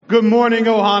Good morning,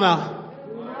 Ohana.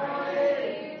 Good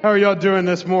morning. How are y'all doing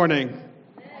this morning?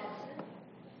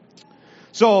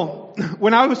 So,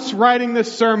 when I was writing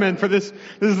this sermon for this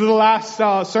is the last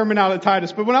sermon out of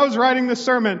Titus, but when I was writing this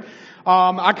sermon,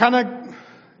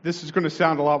 this is going to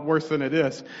sound a lot worse than it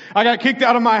is. I got kicked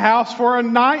out of my house for a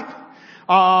night.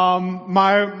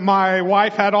 My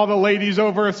wife had all the ladies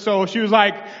over, so she was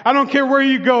like, I don't care where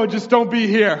you go, just don't be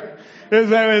here. Is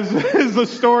the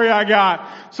story I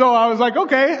got. So I was like,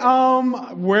 okay,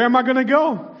 where am I going to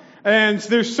go? And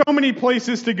there's so many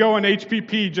places to go in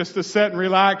HPP just to sit and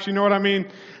relax. You know what I mean?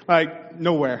 Like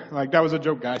nowhere. Like that was a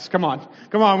joke, guys. Come on,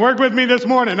 work with me this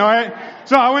morning, all right?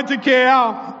 So I went to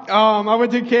KL.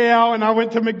 And I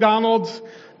went to McDonald's,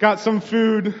 got some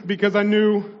food because I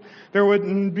knew there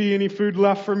wouldn't be any food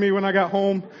left for me when I got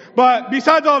home. But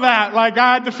besides all that, like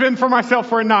I had to fend for myself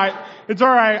for a night. It's all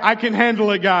right. I can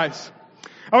handle it, guys.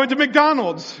 I went to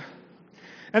McDonald's,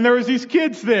 and there was these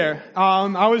kids there.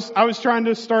 I was trying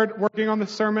to start working on the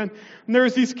sermon, and there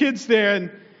was these kids there,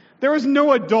 and there was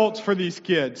no adults for these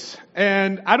kids.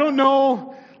 And I don't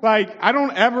know, I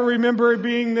don't ever remember it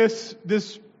being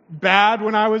this bad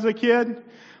when I was a kid.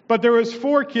 But there was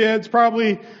 4 kids,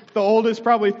 probably the oldest,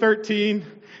 probably 13,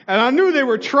 and I knew they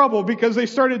were trouble because they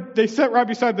sat right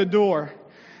beside the door.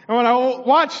 And when I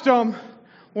watched them,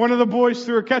 one of the boys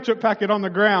threw a ketchup packet on the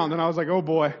ground, and I was like, oh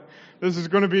boy, this is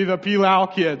going to be the Pilau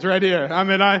kids right here. I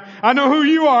mean, I know who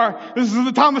you are. This is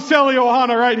the Tomaselli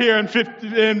Ohana right here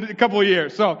in a couple of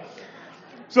years. So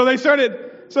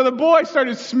the boy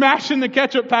started smashing the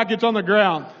ketchup packets on the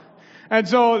ground. And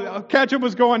so ketchup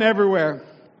was going everywhere.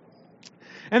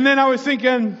 And then I was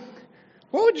thinking,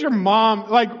 what would your mom,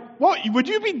 would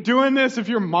you be doing this if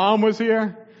your mom was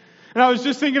here? And I was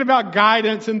just thinking about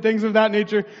guidance and things of that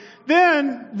nature.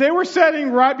 Then they were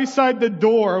sitting right beside the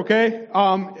door, okay?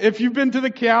 If you've been to the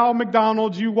Cal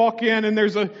McDonald's, you walk in and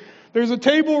there's a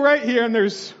table right here and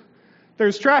there's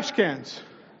trash cans.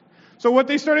 So what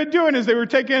they started doing is they were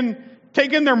taking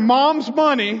their mom's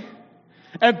money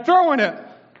and throwing it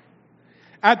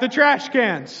at the trash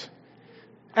cans.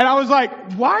 And I was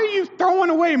like, why are you throwing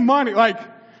away money?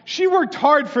 She worked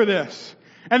hard for this.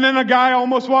 And then a guy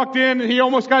almost walked in and he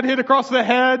almost got hit across the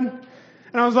head.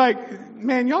 And I was like,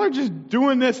 man, y'all are just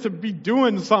doing this to be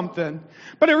doing something.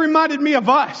 But it reminded me of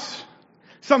us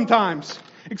sometimes,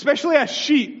 especially as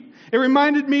sheep. It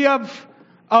reminded me of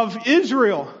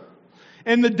Israel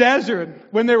in the desert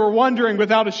when they were wandering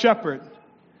without a shepherd.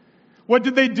 What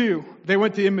did they do? They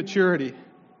went to immaturity.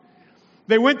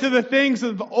 They went to the things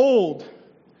of old.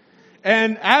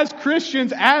 And as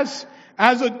Christians,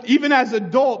 even as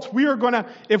adults, we are going to,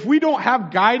 if we don't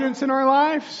have guidance in our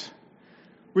lives,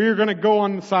 we are going to go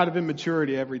on the side of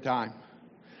immaturity every time.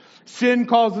 Sin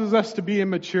causes us to be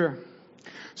immature.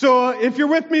 So if you're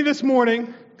with me this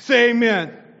morning, say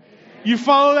amen. You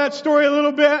follow that story a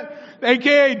little bit?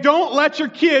 AKA, don't let your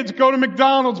kids go to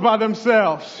McDonald's by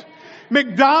themselves.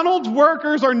 McDonald's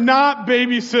workers are not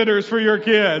babysitters for your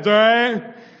kids, all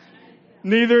right?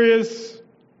 Neither is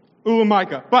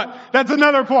Micah. But that's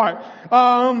another part.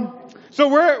 So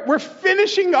we're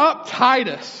finishing up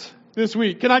Titus this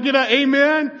week. Can I get an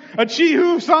amen? A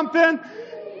chee-hoo something?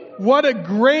 What a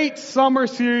great summer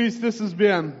series this has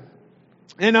been.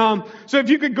 And so if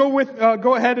you could go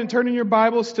ahead and turn in your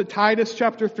Bibles to Titus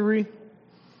chapter 3.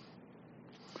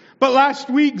 But last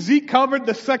week Zeke covered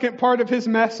the second part of his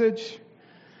message.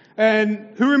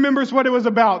 And who remembers what it was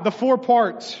about? The 4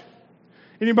 parts.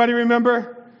 Anybody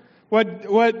remember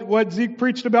what Zeke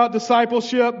preached about?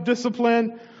 Discipleship,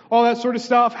 discipline, all that sort of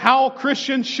stuff. How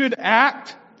Christians should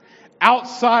act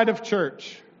outside of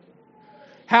church.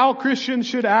 How Christians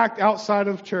should act outside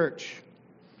of church.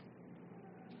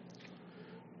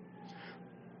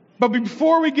 But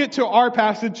before we get to our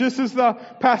passage, this is the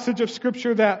passage of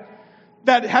Scripture that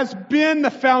has been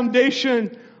the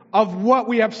foundation of what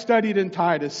we have studied in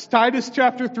Titus. Titus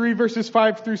chapter 3 verses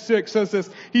 5 through 6 says this: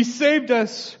 He saved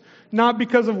us not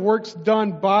because of works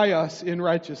done by us in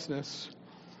righteousness,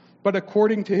 but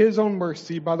according to His own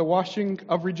mercy, by the washing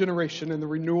of regeneration and the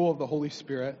renewal of the Holy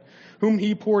Spirit, whom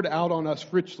He poured out on us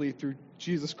richly through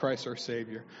Jesus Christ our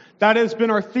Savior. That has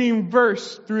been our theme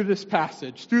verse through this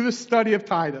passage, through the study of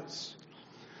Titus.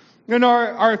 And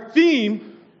our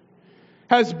theme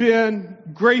has been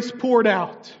grace poured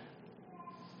out.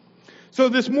 So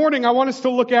this morning I want us to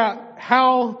look at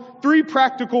how 3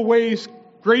 practical ways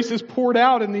grace is poured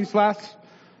out in these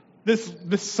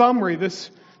this summary,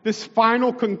 this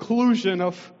final conclusion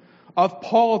of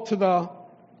Paul to the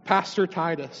pastor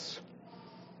Titus.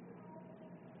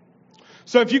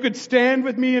 So if you could stand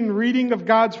with me in reading of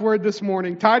God's Word this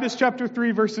morning. Titus chapter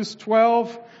 3 verses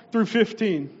 12 through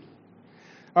 15.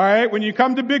 All right, when you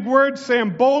come to big words, say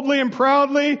them boldly and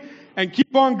proudly and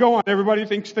keep on going. Everybody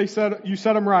thinks you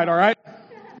said them right, all right?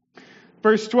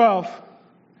 Verse 12.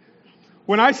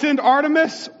 When I send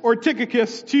Artemis or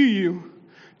Tychicus to you,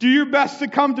 do your best to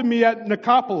come to me at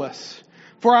Nicopolis,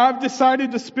 for I've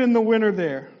decided to spend the winter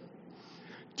there.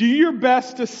 Do your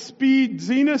best to speed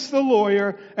Zenas the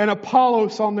lawyer and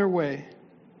Apollos on their way.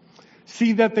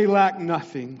 See that they lack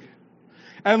nothing.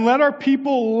 And let our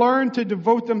people learn to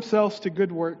devote themselves to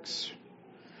good works,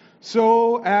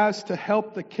 so as to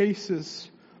help the cases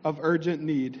of urgent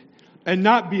need and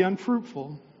not be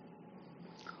unfruitful.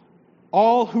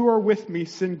 All who are with me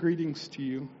send greetings to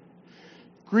you.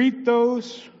 Greet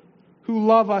those who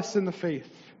love us in the faith.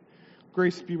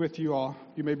 Grace be with you all.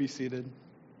 You may be seated.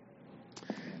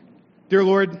 Dear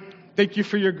Lord, thank you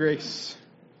for your grace.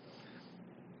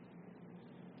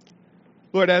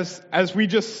 Lord, as we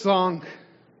just sung,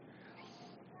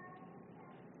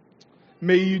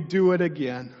 may you do it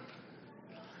again.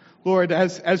 Lord,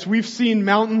 as we've seen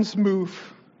mountains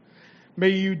move, may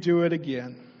you do it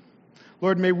again.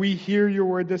 Lord, may we hear your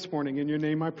word this morning. In your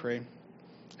name I pray.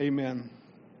 Amen.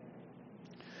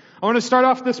 I want to start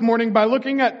off this morning by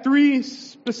looking at three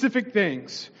specific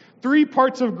things, three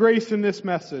parts of grace in this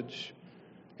message,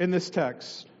 in this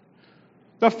text.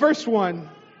 The first one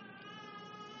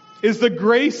is the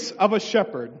grace of a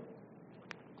shepherd.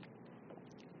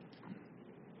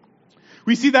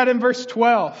 We see that in verse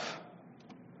 12.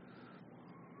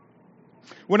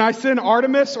 When I send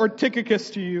Artemis or Tychicus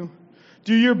to you,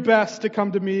 do your best to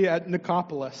come to me at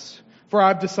Nicopolis, for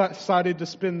I've decided to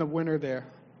spend the winter there.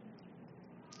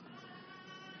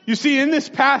 You see, in this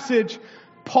passage,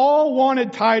 Paul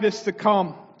wanted Titus to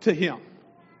come to him.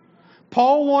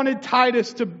 Paul wanted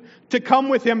Titus to come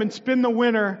with him and spend the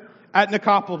winter at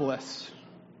Nicopolis.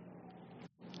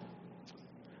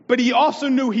 But he also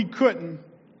knew he couldn't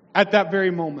at that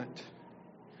very moment.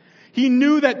 He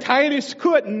knew that Titus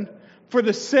couldn't for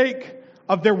the sake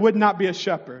of there would not be a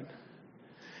shepherd.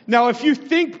 Now, if you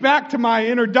think back to my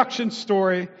introduction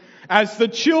story, as the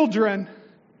children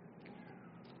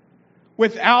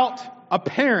without a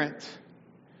parent,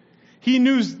 he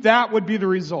knew that would be the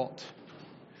result.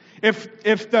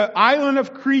 If the island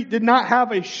of Crete did not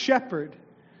have a shepherd,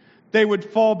 they would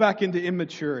fall back into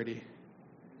immaturity.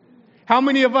 How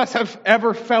many of us have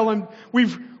ever fallen?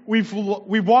 We've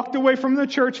walked away from the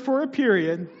church for a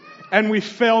period, and we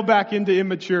fell back into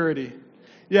immaturity.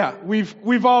 Yeah,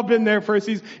 we've all been there for a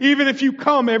season. Even if you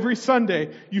come every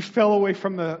Sunday, you fell away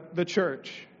from the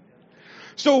church.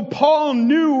 So Paul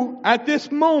knew at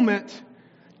this moment,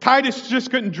 Titus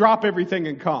just couldn't drop everything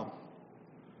and come.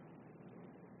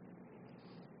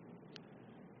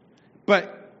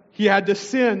 But he had to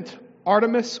send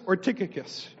Artemis or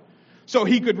Tychicus so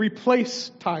he could replace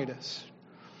Titus.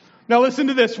 Now listen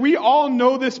to this. We all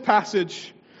know this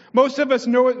passage. Most of us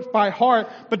know it by heart,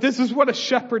 but this is what a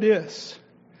shepherd is.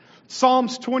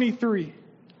 Psalms 23.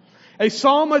 A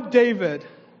psalm of David.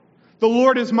 The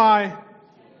Lord is my,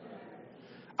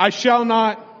 I shall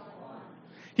not.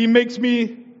 He makes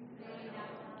me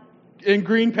in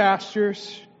green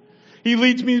pastures. He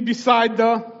leads me beside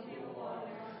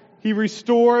He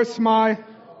restores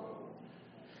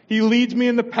He leads me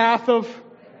in the path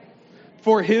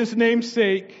for His name's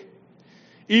sake.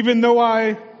 Even though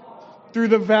I, through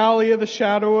the valley of the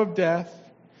shadow of death,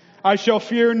 I shall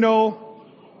fear no,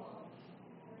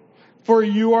 for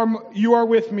you are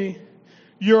with me.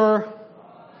 Your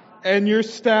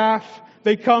staff,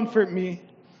 they comfort me.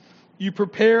 You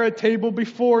prepare a table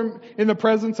in the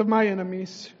presence of my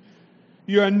enemies.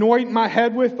 You anoint my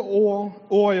head with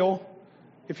oil.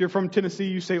 If you're from Tennessee,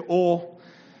 you say oil.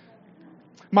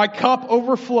 My cup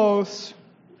overflows.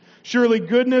 Surely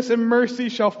goodness and mercy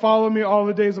shall follow me all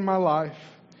the days of my life,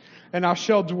 and I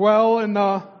shall dwell in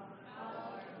the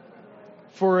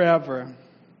forever.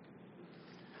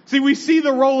 See, we see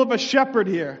the role of a shepherd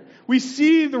here. We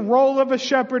see the role of a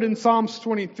shepherd in Psalms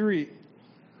 23.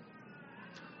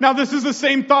 Now, this is the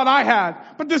same thought I had,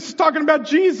 but this is talking about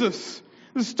Jesus.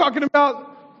 This is talking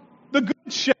about the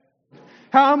good shepherd.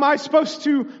 How am I supposed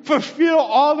to fulfill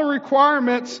all the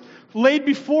requirements laid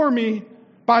before me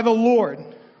by the Lord?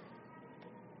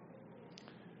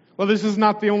 Well, this is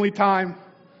not the only time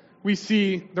we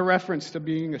see the reference to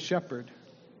being a shepherd.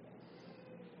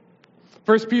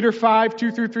 1 Peter 5,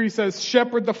 2-3 says,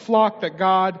 shepherd the flock of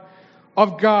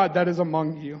God that is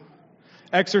among you,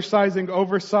 exercising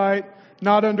oversight,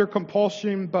 not under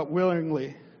compulsion, but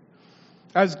willingly,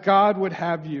 as God would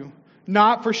have you,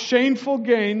 not for shameful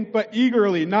gain, but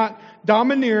eagerly, not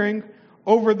domineering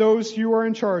over those you are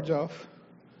in charge of,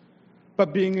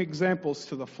 but being examples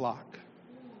to the flock.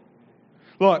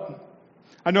 Look,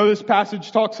 I know this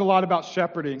passage talks a lot about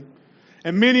shepherding,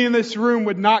 and many in this room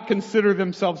would not consider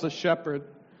themselves a shepherd,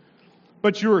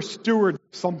 but you are stewards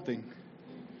of something.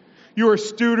 You are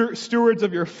stewards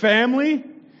of your family.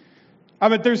 I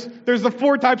mean, there's the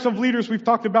 4 types of leaders we've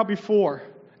talked about before.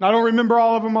 And I don't remember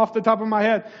all of them off the top of my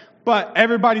head, but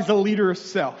everybody's a leader of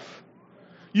self.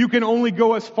 You can only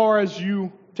go as far as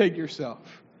you take yourself.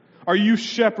 Are you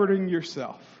shepherding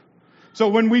yourself? So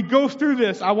when we go through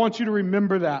this, I want you to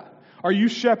remember that. Are you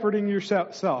shepherding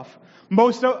yourself?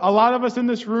 A lot of us in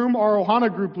this room are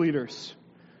Ohana group leaders.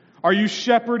 Are you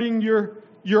shepherding your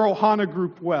Ohana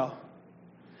group well?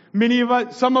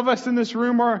 Some of us in this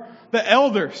room are the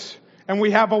elders, and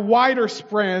we have a wider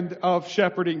span of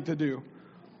shepherding to do.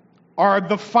 Are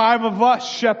the 5 of us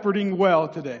shepherding well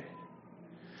today?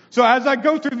 So as I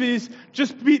go through these,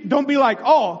 don't be like,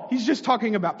 oh, he's just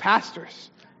talking about pastors.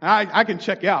 I can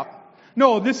check out.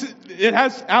 No, it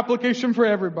has application for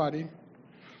everybody.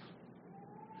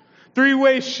 3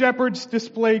 ways shepherds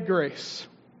display grace.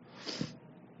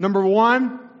 Number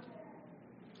 1,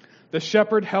 the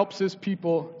shepherd helps his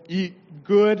people eat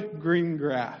good green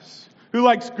grass. Who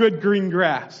likes good green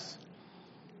grass?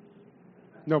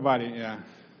 Nobody, yeah.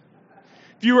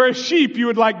 If you were a sheep, you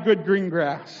would like good green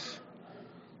grass.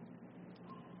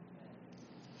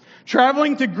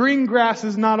 Traveling to green grass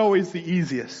is not always the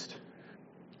easiest.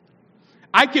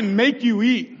 I can make you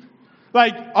eat.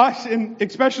 Like us, and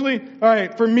especially, all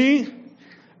right, for me,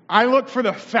 I look for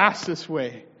the fastest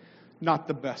way, not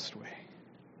the best way.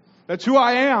 That's who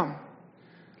I am.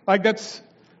 That's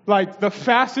the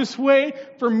fastest way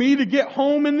for me to get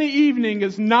home in the evening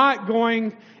is not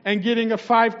going and getting a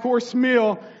 5-course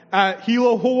meal at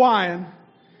Hilo Hawaiian,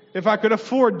 if I could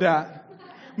afford that.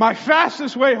 My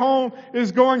fastest way home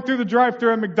is going through the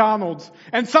drive-thru at McDonald's.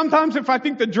 And sometimes if I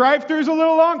think the drive-thru is a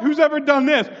little long, who's ever done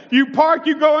this? You park,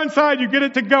 you go inside, you get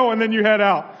it to go, and then you head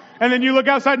out. And then you look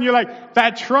outside and you're like,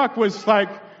 that truck was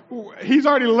he's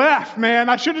already left, man.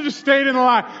 I should have just stayed in the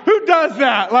line. Who does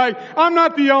that? I'm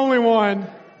not the only one.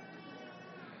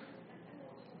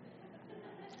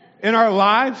 In our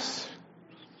lives,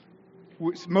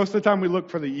 most of the time we look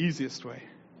for the easiest way.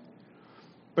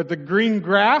 But the green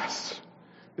grass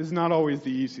is not always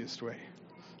the easiest way.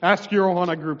 Ask your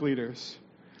Ohana group leaders.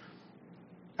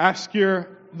 Ask the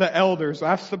elders.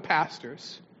 Ask the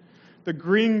pastors. The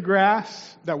green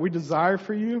grass that we desire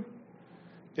for you,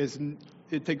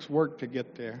 it takes work to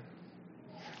get there.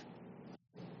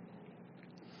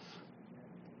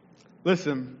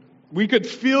 Listen, we could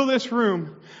fill this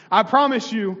room. I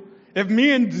promise you, if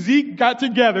me and Zeke got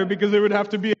together, because it would have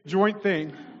to be a joint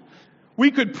thing,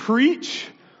 we could preach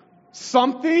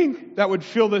something that would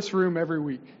fill this room every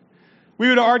week. We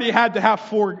would already had to have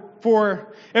four.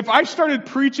 If I started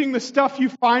preaching the stuff you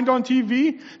find on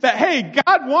TV, that, hey,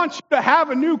 God wants you to have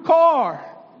a new car.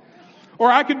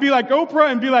 Or I could be like Oprah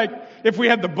and be like, if we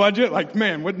had the budget,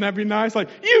 man, wouldn't that be nice?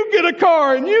 You get a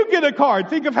car and you get a car.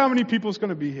 Think of how many people's going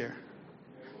to be here.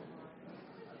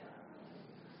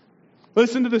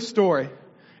 Listen to this story.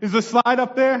 Is the slide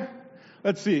up there?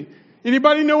 Let's see.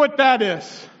 Anybody know what that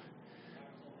is?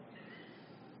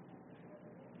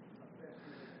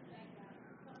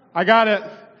 I got it.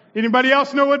 Anybody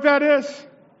else know what that is?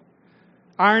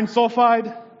 Iron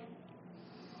sulfide.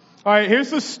 All right, here's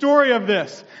the story of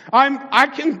this. I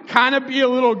can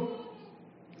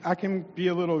be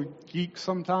a little geek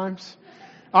sometimes.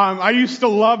 I used to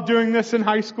love doing this in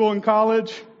high school and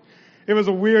college. It was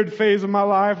a weird phase of my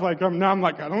life. Now I'm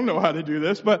I don't know how to do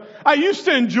this, but I used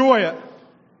to enjoy it. All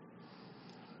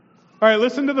right,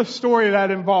 listen to the story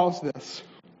that involves this.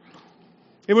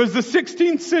 It was the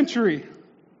 16th century.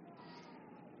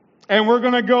 And we're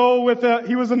going to go with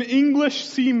he was an English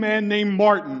seaman named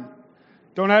Martin.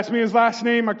 Don't ask me his last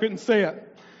name, I couldn't say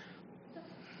it.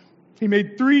 He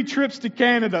made 3 trips to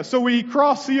Canada, so he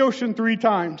crossed the ocean 3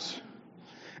 times.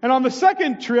 And on the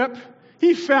second trip,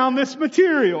 he found this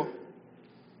material,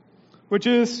 which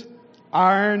is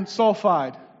iron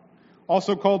sulfide,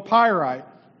 also called pyrite,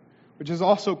 which is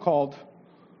also called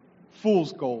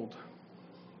fool's gold.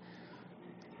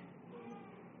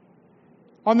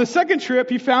 On the second trip,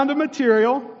 he found a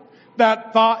material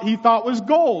that he thought was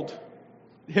gold,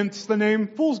 hence the name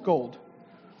fool's gold.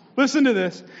 Listen to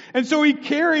this. And so he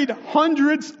carried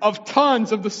hundreds of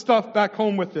tons of the stuff back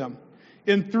home with him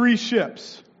in 3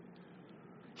 ships.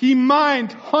 He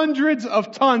mined hundreds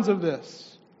of tons of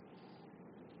this.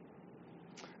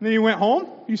 And then he went home,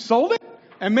 he sold it,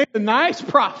 and made a nice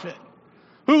profit.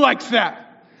 Who likes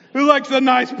that? Who likes a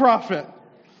nice profit?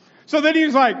 So then he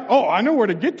was like, oh, I know where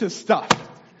to get this stuff.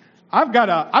 I've got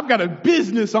a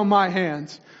business on my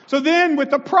hands. So then with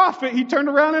the profit, he turned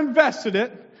around and invested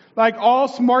it. like all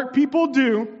smart people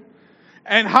do,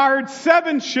 and hired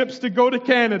 7 ships to go to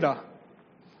Canada.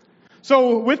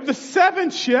 So with the 7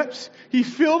 ships, he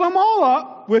filled them all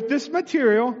up with this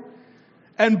material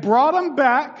and brought them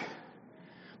back.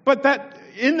 But that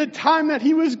in the time that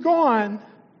he was gone,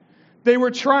 they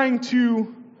were trying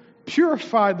to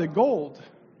purify the gold.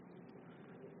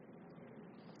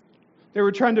 They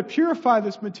were trying to purify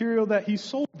this material that he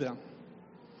sold them.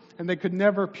 And they could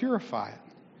never purify it.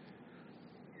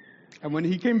 And when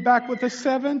he came back with the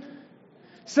 7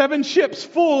 ships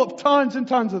full of tons and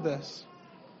tons of this,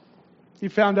 he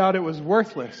found out it was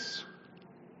worthless.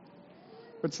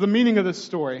 What's the meaning of this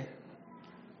story?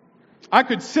 I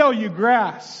could sell you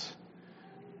grass.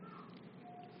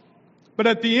 But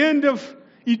at the end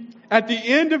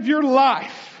of your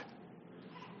life,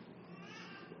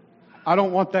 I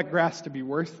don't want that grass to be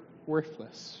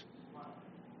worthless.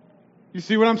 You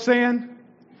see what I'm saying?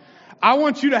 I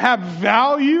want you to have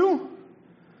value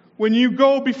when you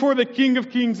go before the King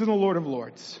of Kings and the Lord of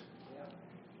Lords.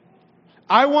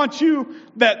 I want you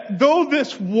that though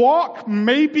this walk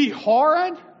may be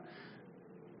hard,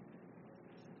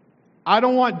 I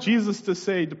don't want Jesus to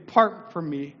say, "Depart from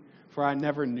me, for I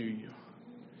never knew you,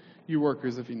 you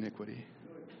workers of iniquity."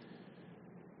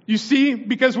 You see,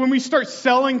 because when we start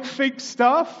selling fake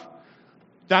stuff,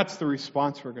 that's the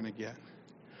response we're going to get.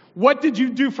 What did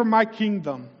you do for my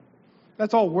kingdom?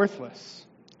 That's all worthless.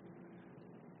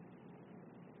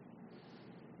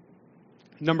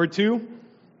 Number 2,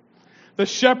 the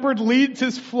shepherd leads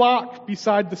his flock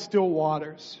beside the still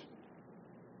waters.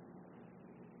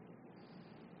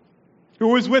 Who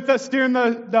was with us during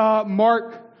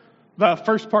the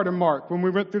first part of Mark, when we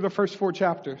went through the first 4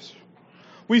 chapters?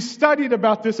 We studied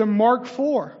about this in Mark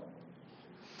 4.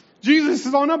 Jesus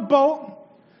is on a boat.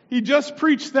 He just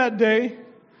preached that day.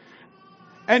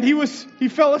 And he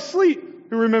fell asleep.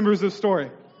 Who remembers this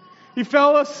story? He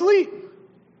fell asleep.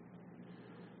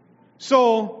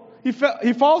 So he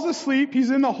falls asleep.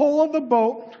 He's in the hull of the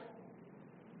boat.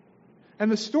 And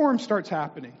the storm starts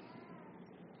happening.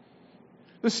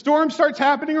 The storm starts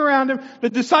happening around him. The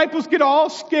disciples get all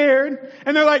scared.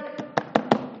 And they're like,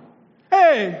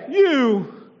 "Hey,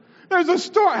 there's a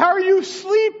storm. How are you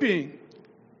sleeping?"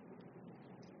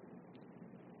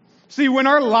 See, when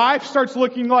our life starts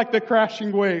looking like the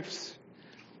crashing waves,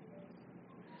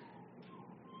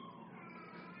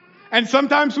 and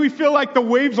sometimes we feel like the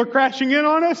waves are crashing in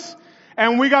on us,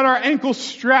 and we got our ankles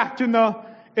strapped in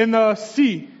the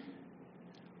sea.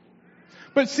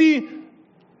 But see,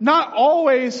 not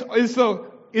always is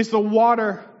the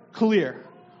water clear.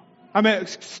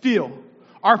 Still,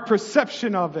 our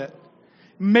perception of it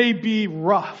may be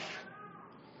rough.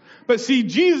 But see,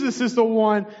 Jesus is the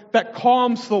one that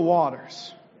calms the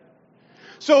waters.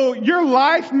 So your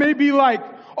life may be like,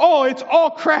 "Oh, it's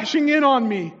all crashing in on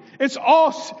me.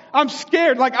 I'm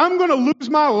scared, like I'm going to lose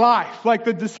my life," like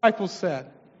the disciples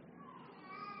said.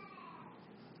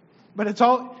 But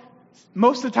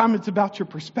most of the time it's about your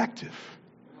perspective.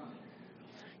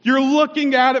 You're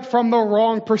looking at it from the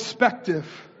wrong perspective.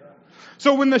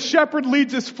 So when the shepherd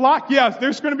leads his flock, yes,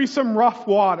 there's going to be some rough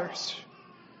waters.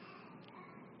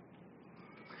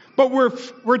 But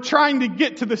we're trying to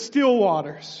get to the still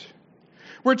waters.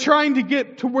 We're trying to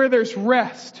get to where there's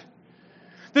rest.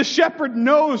 The shepherd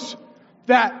knows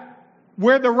that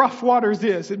where the rough waters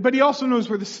is, but he also knows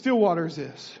where the still waters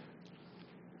is.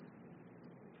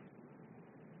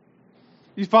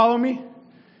 You follow me?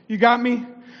 You got me?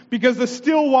 Because the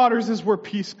still waters is where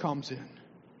peace comes in.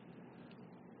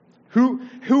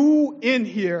 Who in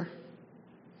here?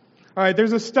 All right,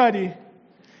 there's a study.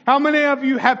 How many of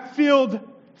you have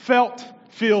felt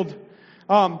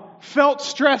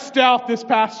stressed out this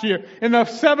past year? In the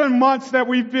 7 months that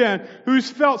we've been, who's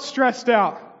felt stressed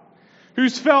out?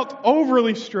 Who's felt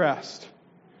overly stressed?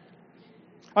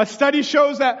 A study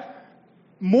shows that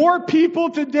more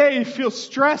people today feel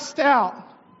stressed out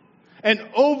and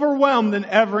overwhelmed than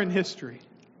ever in history.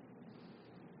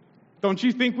 Don't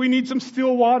you think we need some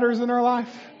still waters in our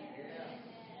life?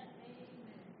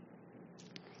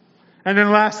 And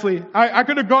then lastly, I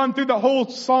could have gone through the whole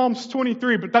Psalms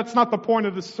 23, but that's not the point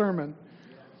of this sermon.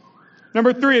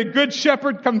 Number 3, a good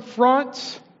shepherd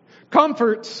comforts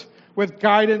with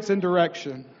guidance and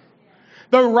direction.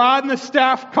 The rod and the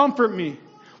staff comfort me.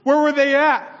 Where were they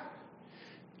at?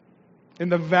 In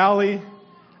the valley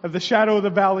of the shadow of the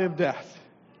valley of death.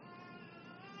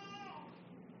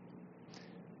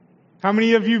 How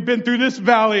many of you have been through this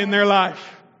valley in their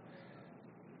life?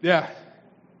 Yeah.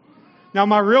 Now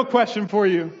my real question for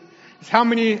you is, how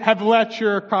many have let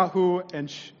your kahu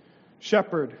and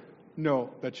shepherd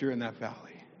know that you're in that valley?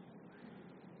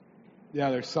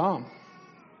 Yeah, there's some.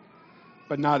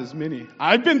 but not as many.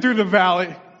 I've been through the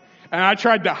valley, and I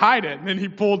tried to hide it, and then he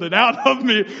pulled it out of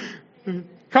me.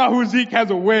 Kahuzik has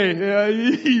a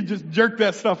way. He just jerked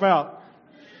that stuff out.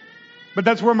 But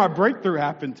that's where my breakthrough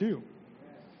happened too.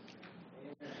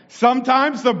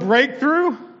 Sometimes the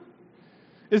breakthrough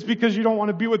is because you don't want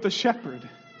to be with the shepherd.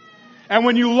 And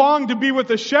when you long to be with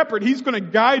the shepherd, he's going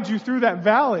to guide you through that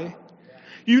valley.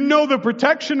 You know the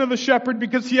protection of the shepherd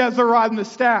because he has the rod and the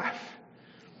staff.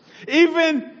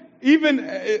 Even,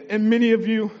 and many of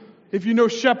you, if you know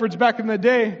shepherds back in the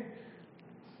day,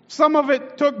 some of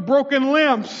it took broken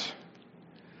limbs.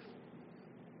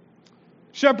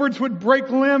 Shepherds would break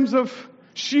limbs of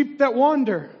sheep that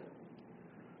wander.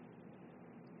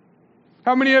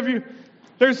 How many of you,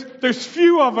 there's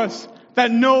few of us that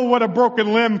know what a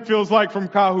broken limb feels like from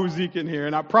Kahuzik in here,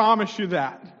 and I promise you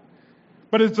that.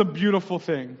 But it's a beautiful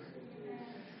thing.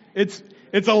 It's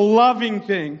a loving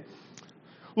thing.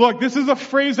 Look, this is a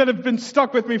phrase that has been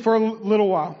stuck with me for a little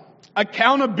while.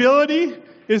 Accountability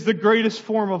is the greatest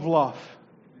form of love.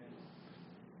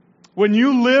 When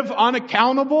you live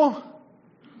unaccountable,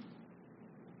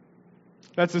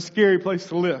 that's a scary place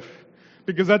to live.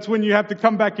 Because that's when you have to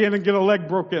come back in and get a leg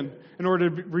broken in order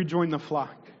to rejoin the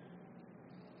flock.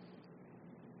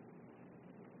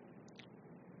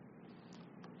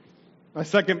 My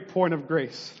second point of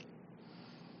grace.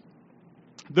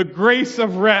 The grace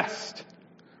of rest.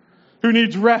 Who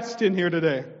needs rest in here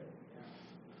today?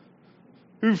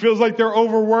 Who feels like they're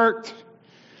overworked?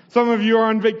 Some of you are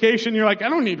on vacation. You're like, I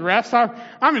don't need rest.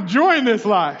 I'm enjoying this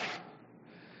life.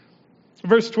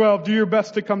 Verse 12, do your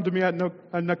best to come to me at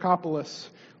Nicopolis,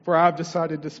 for I have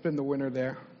decided to spend the winter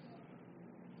there.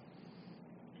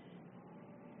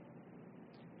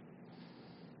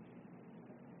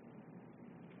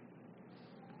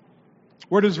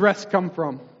 Where does rest come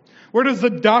from? Where does the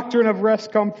doctrine of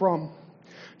rest come from?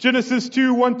 Genesis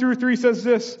 2, 1 through 3 says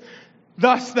this,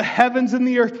 thus the heavens and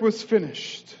the earth was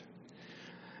finished,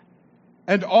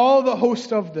 and all the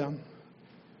host of them.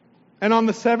 And on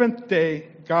the seventh day,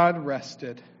 God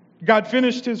rested. God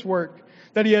finished his work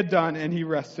that he had done, and he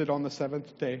rested on the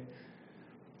seventh day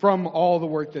from all the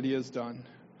work that he has done.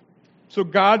 So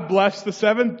God blessed the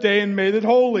seventh day and made it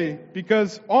holy,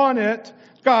 because on it,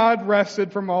 God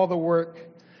rested from all the work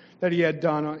that he had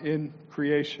done in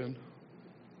creation.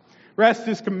 Rest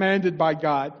is commanded by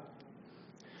God.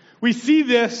 We see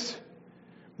this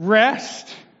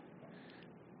rest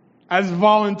as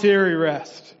voluntary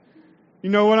rest. You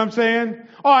know what I'm saying?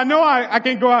 Oh, I know I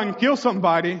can't go out and kill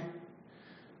somebody.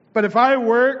 But if I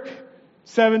work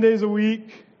 7 days a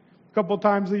week, a couple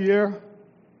times a year,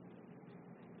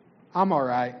 I'm all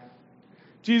right.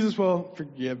 Jesus will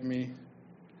forgive me.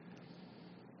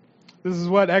 This is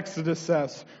what Exodus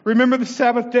says. Remember the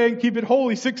Sabbath day and keep it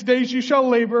holy. 6 days you shall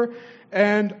labor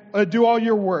and do all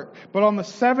your work. But on the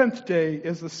seventh day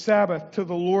is the Sabbath to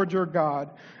the Lord your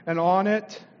God. And on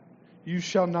it you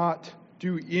shall not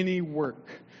do any work.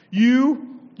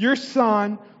 You, your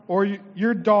son, or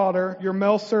your daughter, your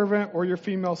male servant, or your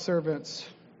female servants.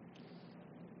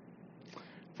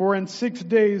 For in 6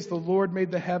 days the Lord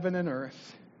made the heaven and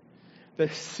earth, the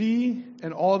sea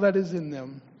and all that is in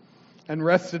them, and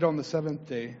rested on the seventh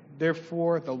day.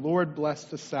 Therefore the Lord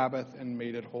blessed the Sabbath and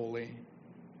made it holy.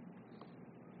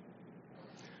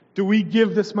 Do we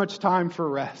give this much time for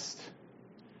rest?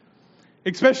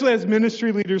 Especially as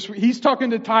ministry leaders. He's talking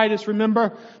to Titus.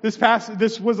 Remember,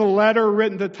 this was a letter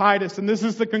written to Titus, and this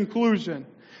is the conclusion.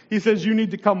 He says, you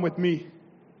need to come with me.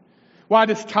 Why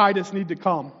does Titus need to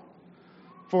come?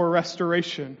 For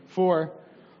restoration, for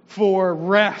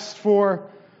rest, for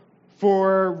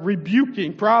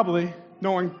rebuking, probably,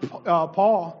 knowing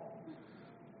Paul.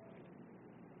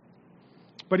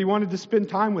 But he wanted to spend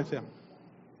time with him.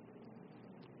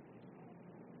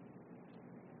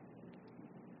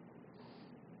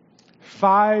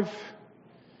 Five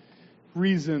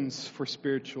reasons for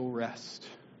spiritual rest.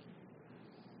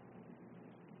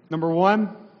 Number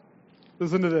one,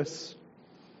 listen to this.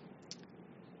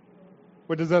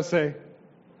 What does that say?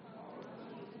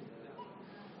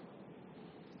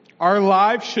 Our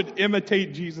lives should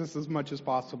imitate Jesus as much as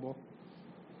possible.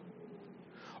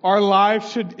 Our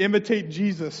lives should imitate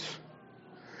Jesus.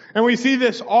 And we see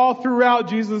this all throughout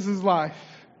Jesus' life.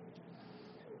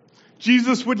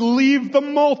 Jesus would leave the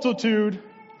multitude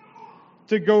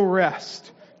to go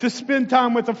rest, to spend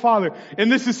time with the Father.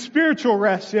 And this is spiritual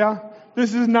rest, yeah?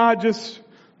 This is not just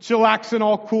chillaxing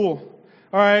all cool,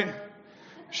 all right?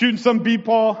 Shooting some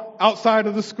b-ball outside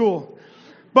of the school.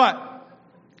 But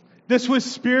this was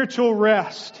spiritual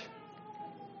rest.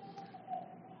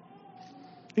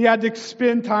 He had to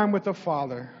spend time with the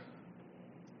Father.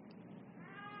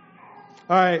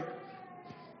 All right.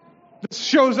 This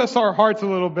shows us our hearts a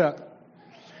little bit.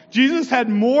 Jesus had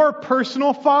more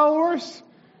personal followers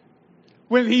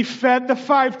when he fed the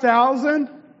 5,000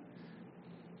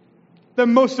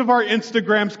 than most of our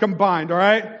Instagrams combined, all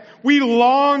right? We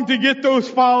long to get those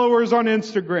followers on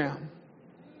Instagram.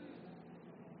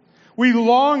 We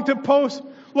long to post.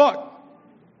 Look,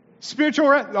 spiritual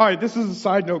rest. All right, this is a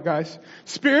side note, guys.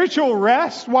 Spiritual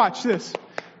rest, watch this.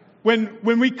 When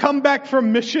we come back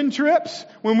from mission trips,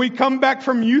 when we come back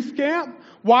from youth camp,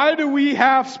 why do we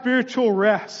have spiritual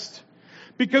rest?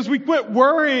 Because we quit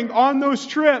worrying on those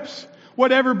trips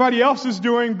what everybody else is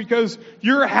doing because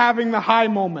you're having the high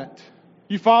moment.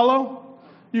 You follow?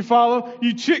 You follow?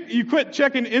 You quit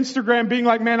checking Instagram being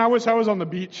like, man, I wish I was on the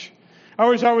beach. I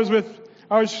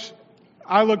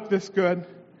look this good.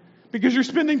 Because you're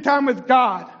spending time with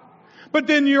God. But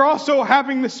then you're also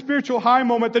having the spiritual high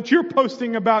moment that you're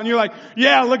posting about. And you're like,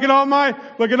 yeah, look at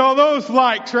all those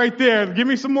likes right there. Give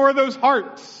me some more of those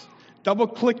hearts. Double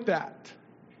click that.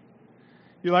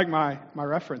 You like my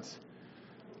reference.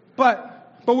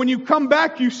 But when you come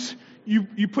back,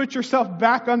 you put yourself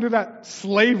back under that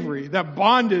slavery, that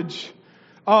bondage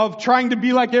of trying to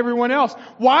be like everyone else.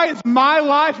 Why is my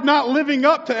life not living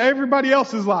up to everybody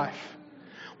else's life?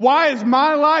 Why is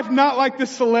my life not like this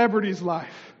celebrity's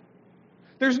life?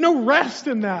 There's no rest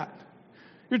in that.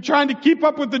 You're trying to keep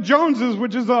up with the Joneses,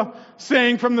 which is a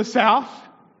saying from the South.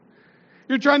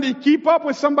 You're trying to keep up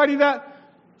with somebody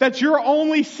that you're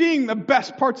only seeing the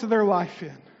best parts of their life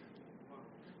in.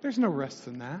 There's no rest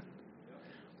in that.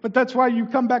 But that's why you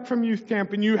come back from youth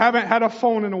camp and you haven't had a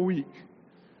phone in a week.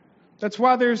 That's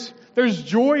why there's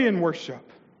joy in worship.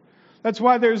 That's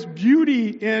why there's beauty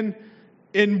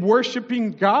in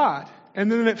worshiping God.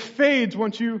 And then it fades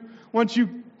once you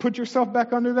put yourself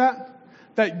back under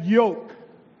that yoke.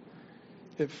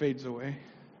 It fades away.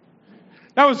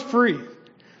 That was free.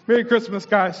 Merry Christmas,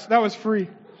 guys. That was free.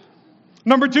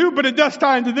 Number 2, but it does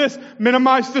tie into this,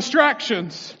 minimize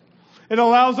distractions. It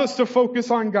allows us to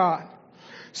focus on God.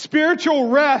 Spiritual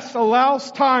rest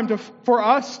allows time for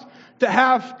us to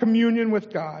have communion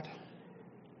with God.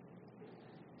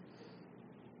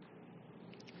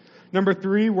 Number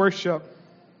 3, worship.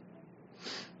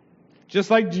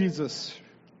 Just like Jesus,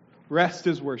 rest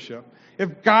is worship.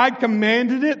 If God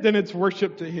commanded it, then it's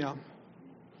worship to Him.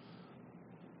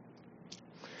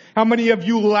 How many of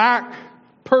you lack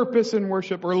purpose in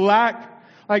worship or lack,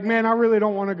 like, man, I really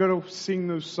don't want to go to sing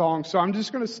those songs, so I'm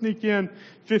just going to sneak in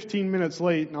 15 minutes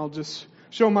late and I'll just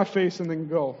show my face and then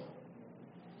go.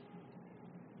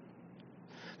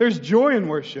 There's joy in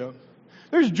worship.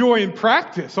 There's joy in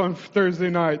practice on Thursday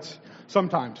nights.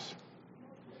 Sometimes.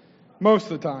 Most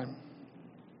of the time.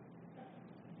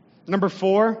 Number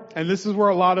 4, and this is where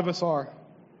a lot of us are.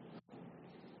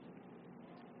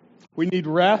 We need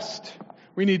rest.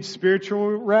 We need spiritual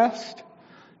rest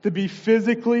to be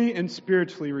physically and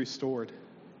spiritually restored.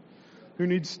 Who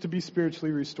needs to be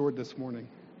spiritually restored this morning?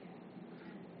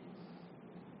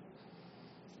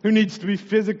 Who needs to be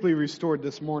physically restored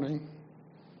this morning?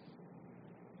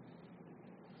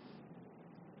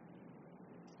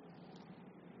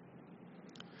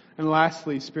 And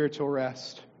lastly, spiritual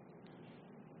rest.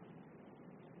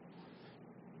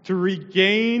 To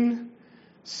regain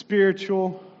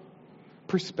spiritual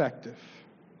perspective.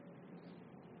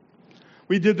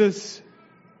 We did this,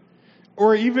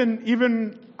 or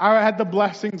even I had the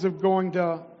blessings of going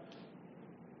to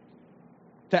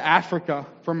Africa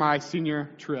for my senior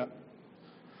trip.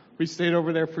 We stayed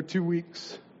over there for 2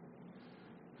 weeks.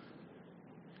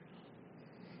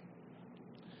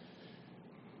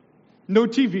 No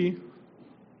TV.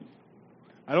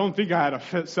 I don't think I had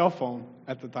a cell phone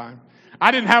at the time.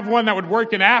 I didn't have one that would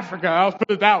work in Africa, I'll put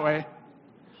it that way.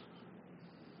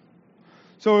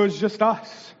 So it was just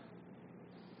us.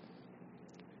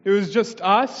 It was just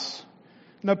us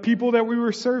and the people that we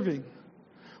were serving.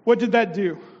 What did that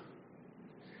do?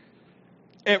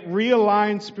 It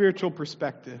realigned spiritual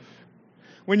perspective.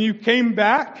 When you came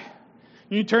back,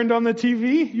 and you turned on the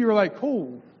TV, you were like,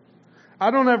 oh,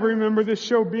 I don't ever remember this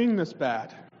show being this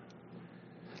bad.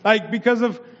 Like,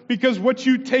 because what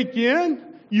you take in,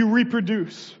 you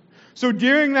reproduce. So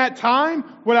during that time,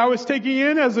 what I was taking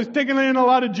in, I was taking in a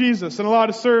lot of Jesus and a lot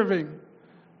of serving.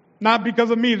 Not because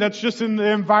of me, that's just in the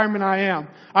environment I am.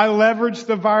 I leveraged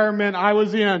the environment I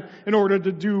was in order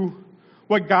to do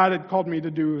what God had called me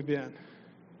to do then.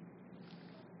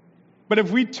 But if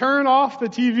we turn off the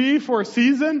TV for a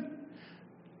season,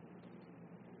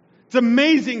 it's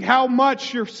amazing how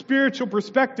much your spiritual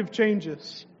perspective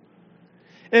changes.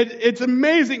 It's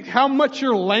amazing how much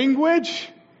your language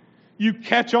you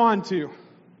catch on to.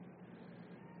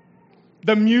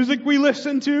 The music we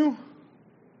listen to,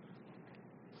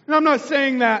 And I'm not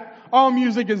saying that all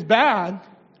music is bad,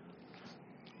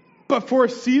 but for a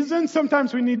season,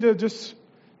 sometimes we need to just,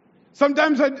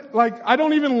 sometimes I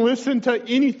don't even listen to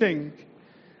anything.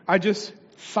 I just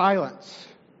silence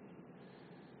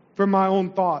from my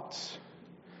own thoughts.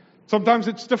 Sometimes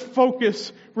it's to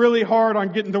focus really hard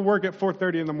on getting to work at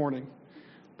 4:30 in the morning.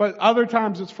 But other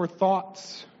times it's for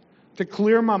thoughts, to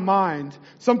clear my mind.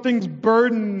 Something's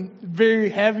burdened very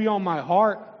heavy on my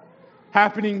heart,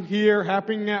 happening here,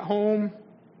 happening at home.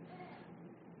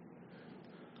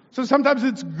 So sometimes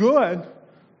it's good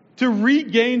to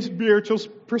regain spiritual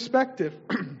perspective.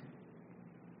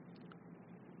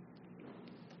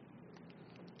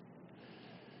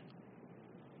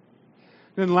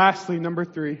 Then lastly, number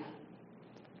 3,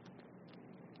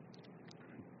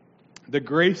 the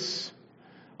grace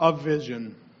of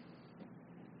vision.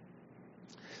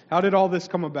 How did all this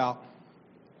come about?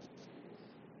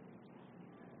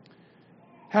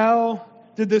 How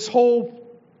did this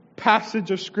whole passage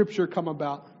of Scripture come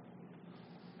about?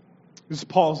 This is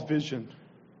Paul's vision.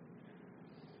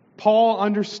 Paul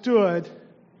understood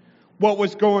what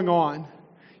was going on.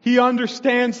 He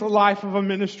understands the life of a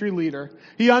ministry leader.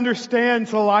 He understands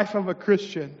the life of a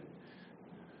Christian.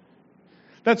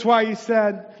 That's why he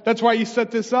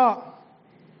set this up.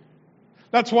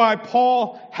 That's why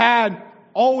Paul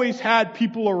always had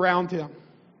people around him.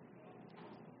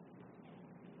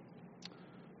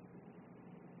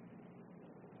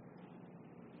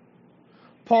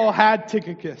 Paul had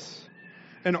Tychicus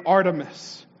and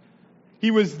Artemis. He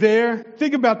was there.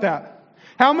 Think about that.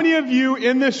 How many of you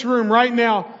in this room right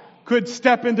now could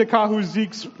step into Kahu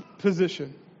Zeke's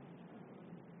position?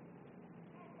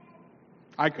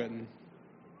 I couldn't.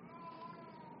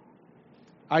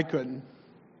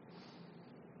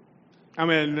 I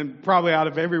mean, probably out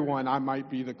of everyone, I might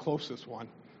be the closest one.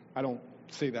 I don't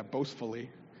say that boastfully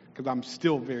because I'm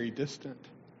still very distant.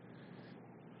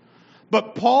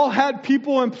 But Paul had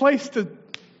people in place to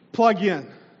plug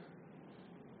in.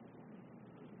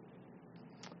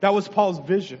 That was Paul's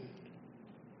vision.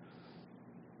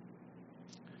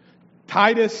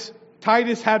 Titus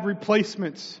had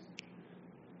replacements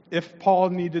if Paul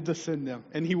needed to send them,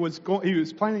 and he was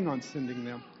planning on sending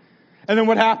them. And then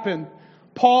what happened?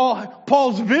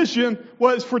 Paul's vision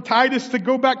was for Titus to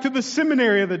go back to the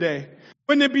seminary of the day.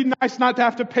 Wouldn't it be nice not to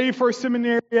have to pay for a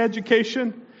seminary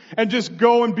education and just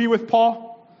go and be with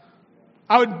Paul?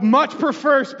 I would much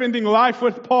prefer spending life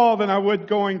with Paul than I would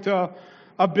going to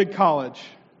a big college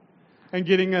and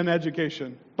getting an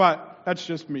education. But that's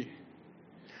just me.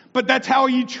 But that's how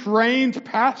he trained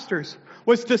pastors,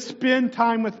 was to spend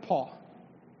time with Paul.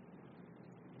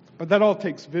 But that all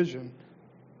takes vision.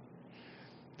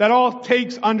 That all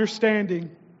takes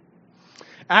understanding.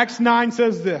 Acts 9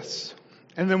 says this,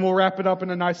 and then we'll wrap it up in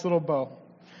a nice little bow.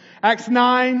 Acts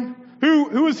 9,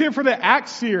 who was here for the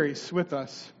Acts series with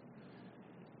us?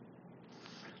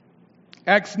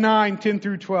 Acts 9, 10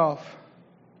 through 12.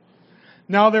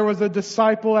 Now there was a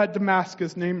disciple at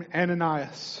Damascus named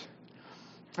Ananias.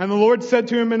 And the Lord said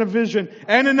to him in a vision,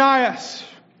 Ananias!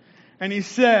 And he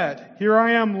said, Here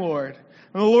I am, Lord.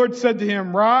 And the Lord said to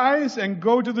him, Rise and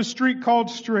go to the street called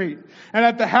Straight. And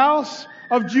at the house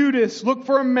of Judas, look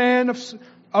for a man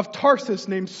of Tarsus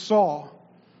named Saul.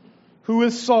 Who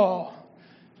is Saul?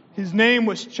 His name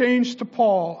was changed to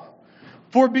Paul.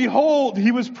 For behold,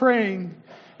 he was praying,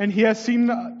 and he has seen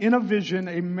in a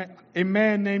vision a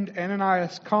man named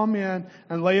Ananias come in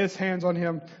and lay his hands on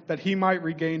him that he might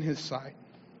regain his sight.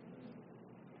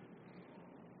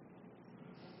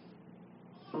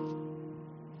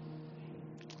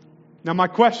 Now my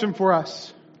question for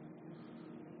us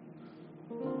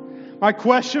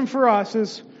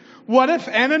is, what if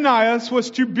Ananias was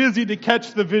too busy to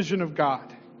catch the vision of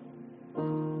God?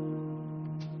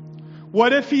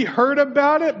 What if he heard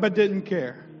about it but didn't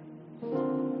care?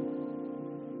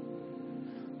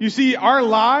 You see, our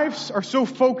lives are so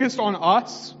focused on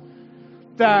us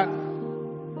that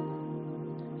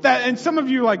and some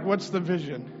of you are like, what's the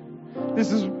vision?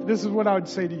 This is what I would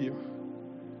say to you.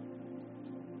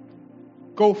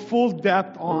 Go full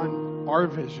depth on our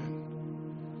vision.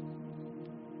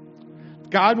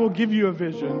 God will give you a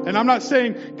vision. And I'm not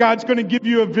saying God's going to give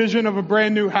you a vision of a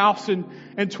brand new house and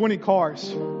 20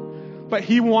 cars. But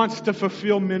He wants to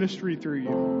fulfill ministry through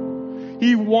you.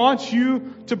 He wants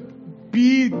you to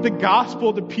be the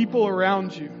gospel to people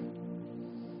around you.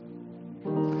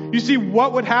 You see,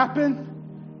 what would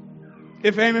happen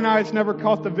if Ananias never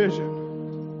caught the vision?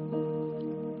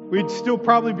 We'd still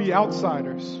probably be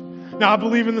outsiders. Now, I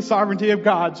believe in the sovereignty of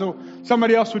God, so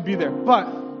somebody else would be there.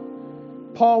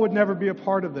 But Paul would never be a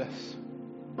part of this.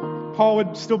 Paul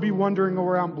would still be wandering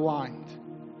around blind.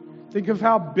 Think of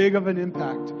how big of an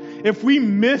impact. If we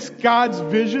miss God's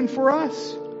vision for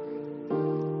us,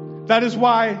 that is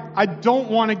why I don't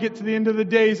want to get to the end of the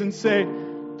days and say,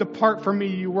 depart from me,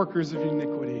 you workers of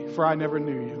iniquity, for I never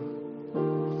knew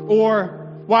you. Or,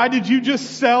 why did you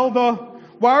just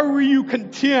why were you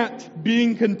content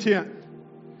being content?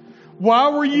 Why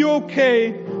were you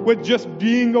okay with just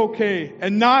being okay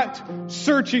and not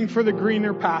searching for the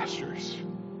greener pastures?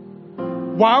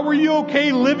 Why were you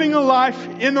okay living a life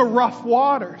in the rough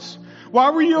waters? Why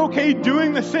were you okay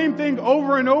doing the same thing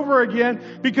over and over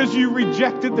again because you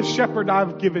rejected the shepherd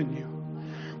I've given you?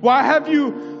 Why have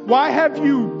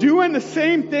you doing the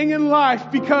same thing in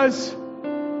life because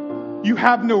you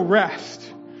have no rest?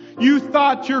 You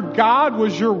thought your God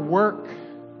was your work,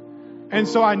 and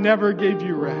so I never gave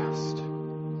you rest.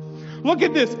 Look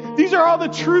at this. These are all the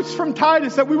truths from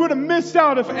Titus that we would have missed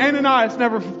out if Ananias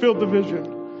never fulfilled the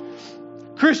vision.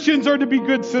 Christians are to be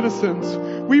good citizens.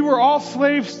 We were all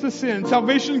slaves to sin.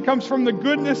 Salvation comes from the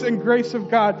goodness and grace of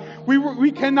God.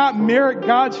 We cannot merit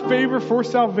God's favor for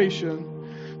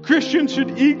salvation. Christians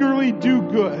should eagerly do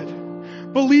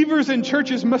good. Believers in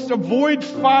churches must avoid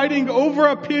fighting over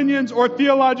opinions or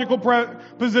theological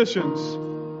positions.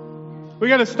 We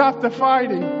got to stop the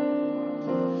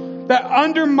fighting that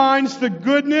undermines the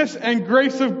goodness and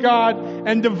grace of God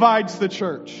and divides the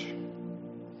church.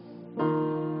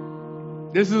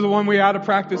 This is the one we ought to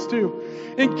practice too.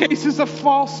 In cases of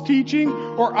false teaching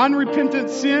or unrepentant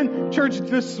sin, church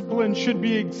discipline should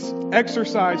be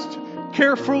exercised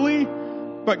carefully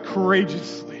but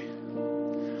courageously.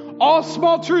 All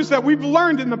small truths that we've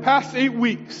learned in the past 8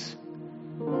 weeks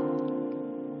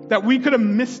that we could have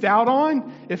missed out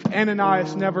on if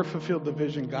Ananias never fulfilled the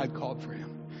vision God called for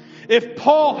him. If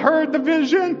Paul heard the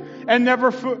vision and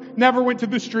never went to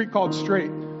the street called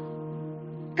Straight.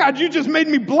 God, you just made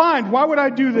me blind. Why would I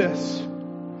do this?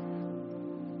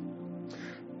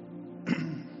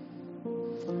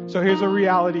 So here's a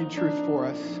reality truth for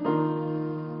us.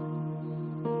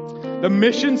 The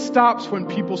mission stops when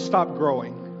people stop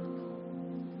growing.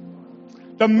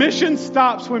 The mission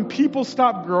stops when people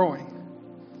stop growing.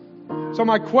 So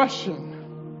my question,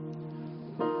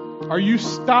 are you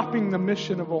stopping the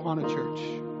mission of Ohana Church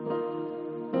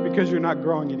because you're not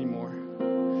growing anymore?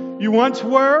 You once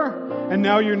were, and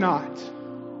now you're not.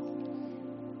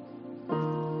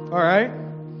 All right?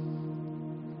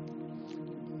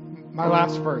 My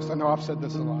last verse. I know I've said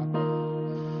this a lot.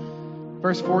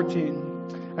 Verse 14.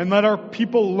 And let our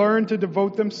people learn to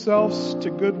devote themselves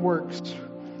to good works,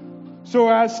 so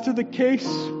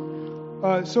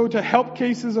to help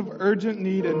cases of urgent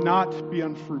need and not be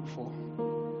unfruitful.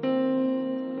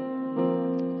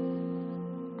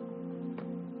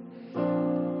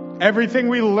 Everything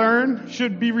we learn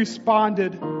should be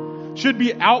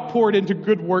outpoured into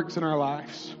good works in our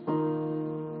lives.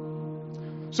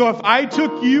 So if I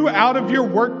took you out of your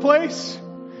workplace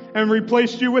and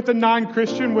replaced you with a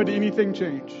non-Christian, would anything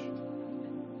change?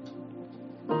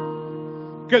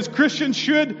 Because Christians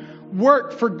should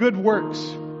work for good works.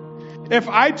 If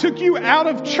I took you out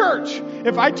of church,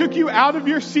 if I took you out of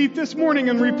your seat this morning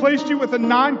and replaced you with a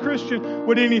non-Christian,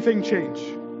 would anything change?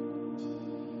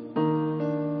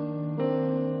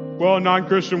 Well, a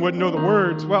non-Christian wouldn't know the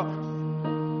words. Well,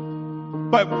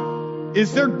 but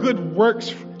is there good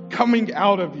works coming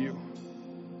out of you?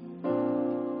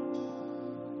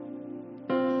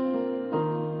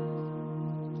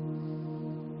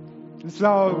 This is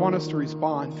how I want us to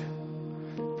respond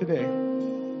today.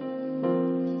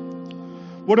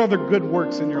 What are the good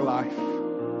works in your life?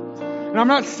 And I'm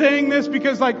not saying this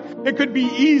because it could be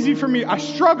easy for me. I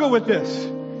struggle with this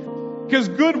because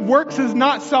good works is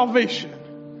not salvation.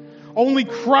 Only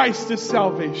Christ is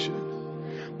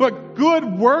salvation. But good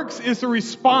works is the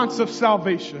response of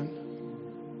salvation.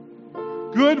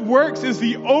 Good works is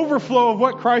the overflow of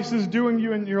what Christ is doing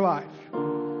in your life.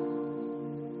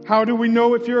 How do we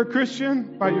know if you're a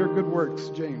Christian? By your good works,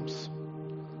 James.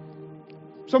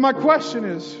 So my question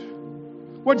is,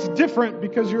 what's different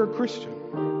because you're a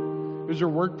Christian? Is your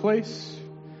workplace?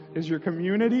 Is your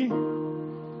community?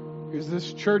 Is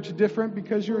this church different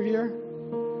because you're here?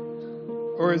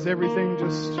 Or is everything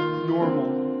just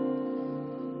normal?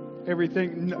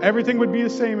 Everything would be the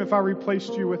same if I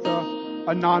replaced you with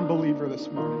a non-believer this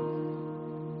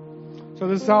morning. So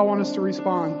this is how I want us to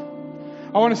respond.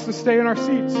 I want us to stay in our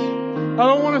seats. I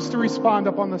don't want us to respond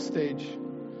up on the stage.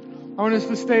 I want us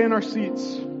to stay in our seats.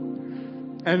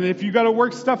 And if you got to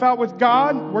work stuff out with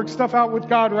God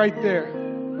right there.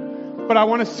 But I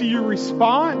want to see your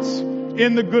response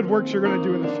in the good works you're going to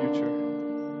do in the future.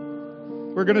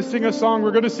 We're going to sing a song.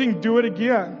 We're going to sing Do It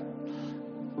Again.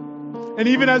 And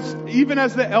even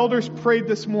as the elders prayed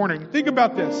this morning, think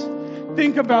about this.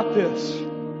 think about this.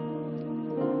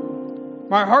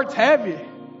 My heart's heavy.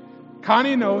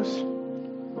 Connie knows.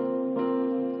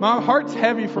 My heart's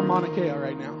heavy for Mauna Kea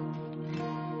right now.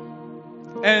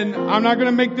 And I'm not going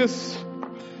to make this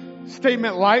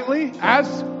statement lightly.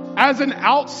 As an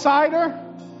outsider,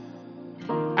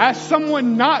 as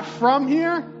someone not from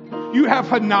here, you have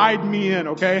denied me in,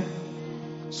 okay?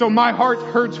 So my heart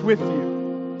hurts with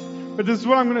you. But this is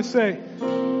what I'm going to say.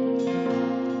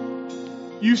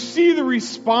 You see the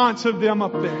response of them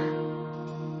up there.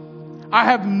 I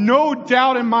have no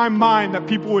doubt in my mind that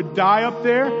people would die up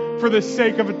there for the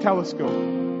sake of a telescope.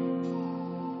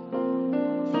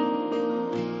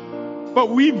 But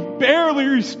we barely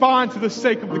respond to the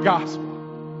sake of the gospel.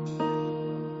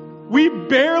 We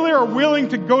barely are willing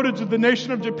to go to the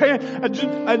nation of Japan,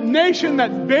 a nation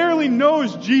that barely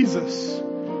knows Jesus.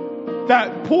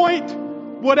 That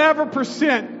whatever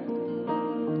percent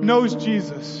knows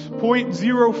Jesus.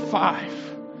 0.05.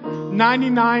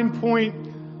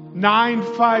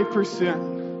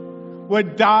 99.95%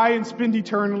 would die and spend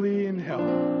eternity in hell.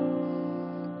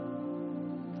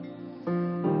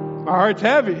 My heart's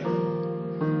heavy.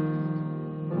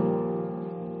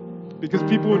 Because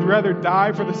people would rather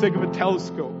die for the sake of a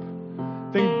telescope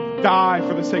than die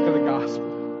for the sake of the gospel.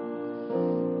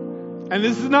 And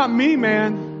this is not me,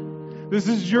 man. This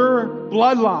is your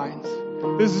bloodlines.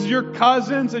 This is your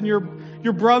cousins and your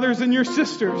brothers and your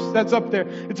sisters that's up there.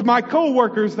 It's my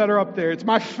co-workers that are up there. It's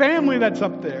my family that's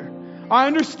up there. I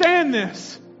understand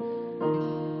this.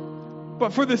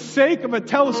 But for the sake of a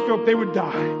telescope, they would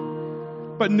die.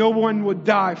 But no one would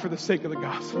die for the sake of the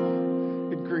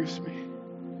gospel. It grieves me.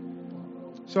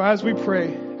 So as we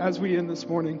pray, as we end this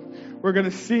morning, we're going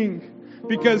to sing.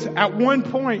 Because at one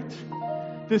point,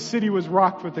 this city was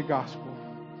rocked with the gospel.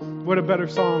 What a better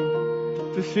song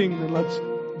to sing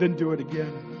than do it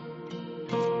again.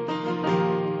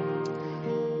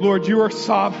 Lord, you are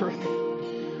sovereign.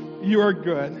 You are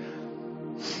good.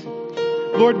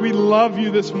 Lord, we love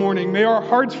you this morning. May our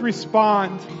hearts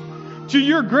respond to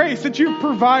your grace that you've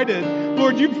provided.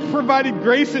 Lord, you've provided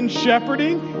grace in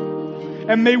shepherding.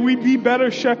 And may we be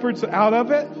better shepherds out of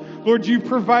it. Lord, you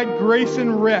provide grace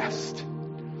and rest.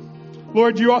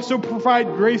 Lord, you also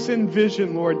provide grace and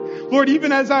vision, Lord. Lord,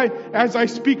 even as I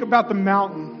speak about the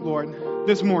mountain, Lord,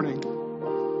 this morning.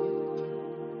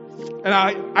 And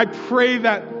I pray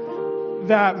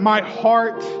that my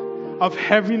heart of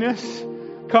heaviness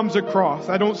comes across.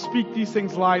 I don't speak these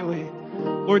things lightly.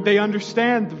 Lord, they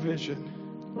understand the vision.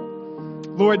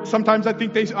 Lord, sometimes I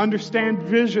think they understand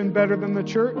vision better than the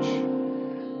church.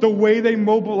 The way they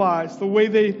mobilize, the way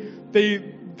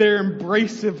they're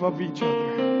embracive of each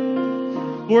other.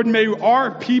 Lord, may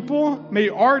our people, may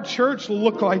our church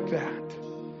look like that.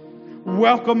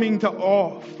 Welcoming to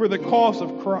all for the cause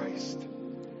of Christ.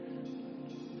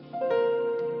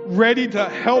 Ready to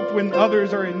help when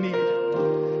others are in need.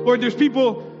 Lord, there's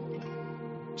people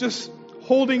just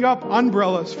holding up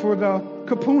umbrellas for the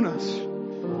kapunas.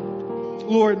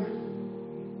 Lord,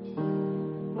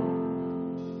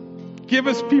 give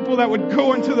us people that would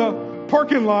go into the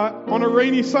parking lot on a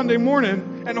rainy Sunday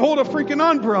morning and hold a freaking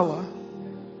umbrella.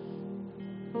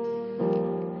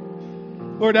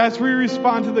 Lord, as we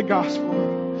respond to the gospel,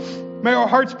 may our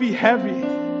hearts be heavy.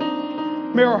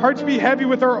 May our hearts be heavy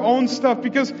with our own stuff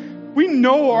because we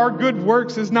know our good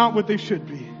works is not what they should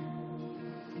be.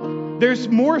 There's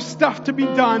more stuff to be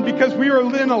done because we are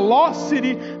in a lost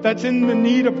city that's in the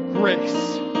need of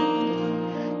grace.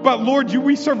 But Lord,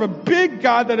 we serve a big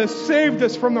God that has saved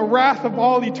us from the wrath of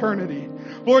all eternity.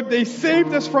 Lord, they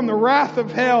saved us from the wrath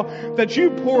of hell that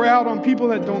you pour out on people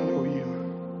that don't know you.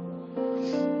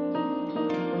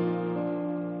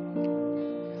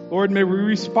 Lord, may we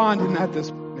respond in that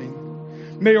this morning.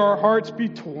 May our hearts be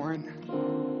torn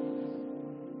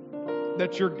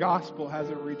that your gospel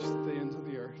hasn't reached the ends of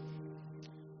the earth.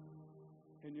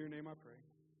 In your name I pray.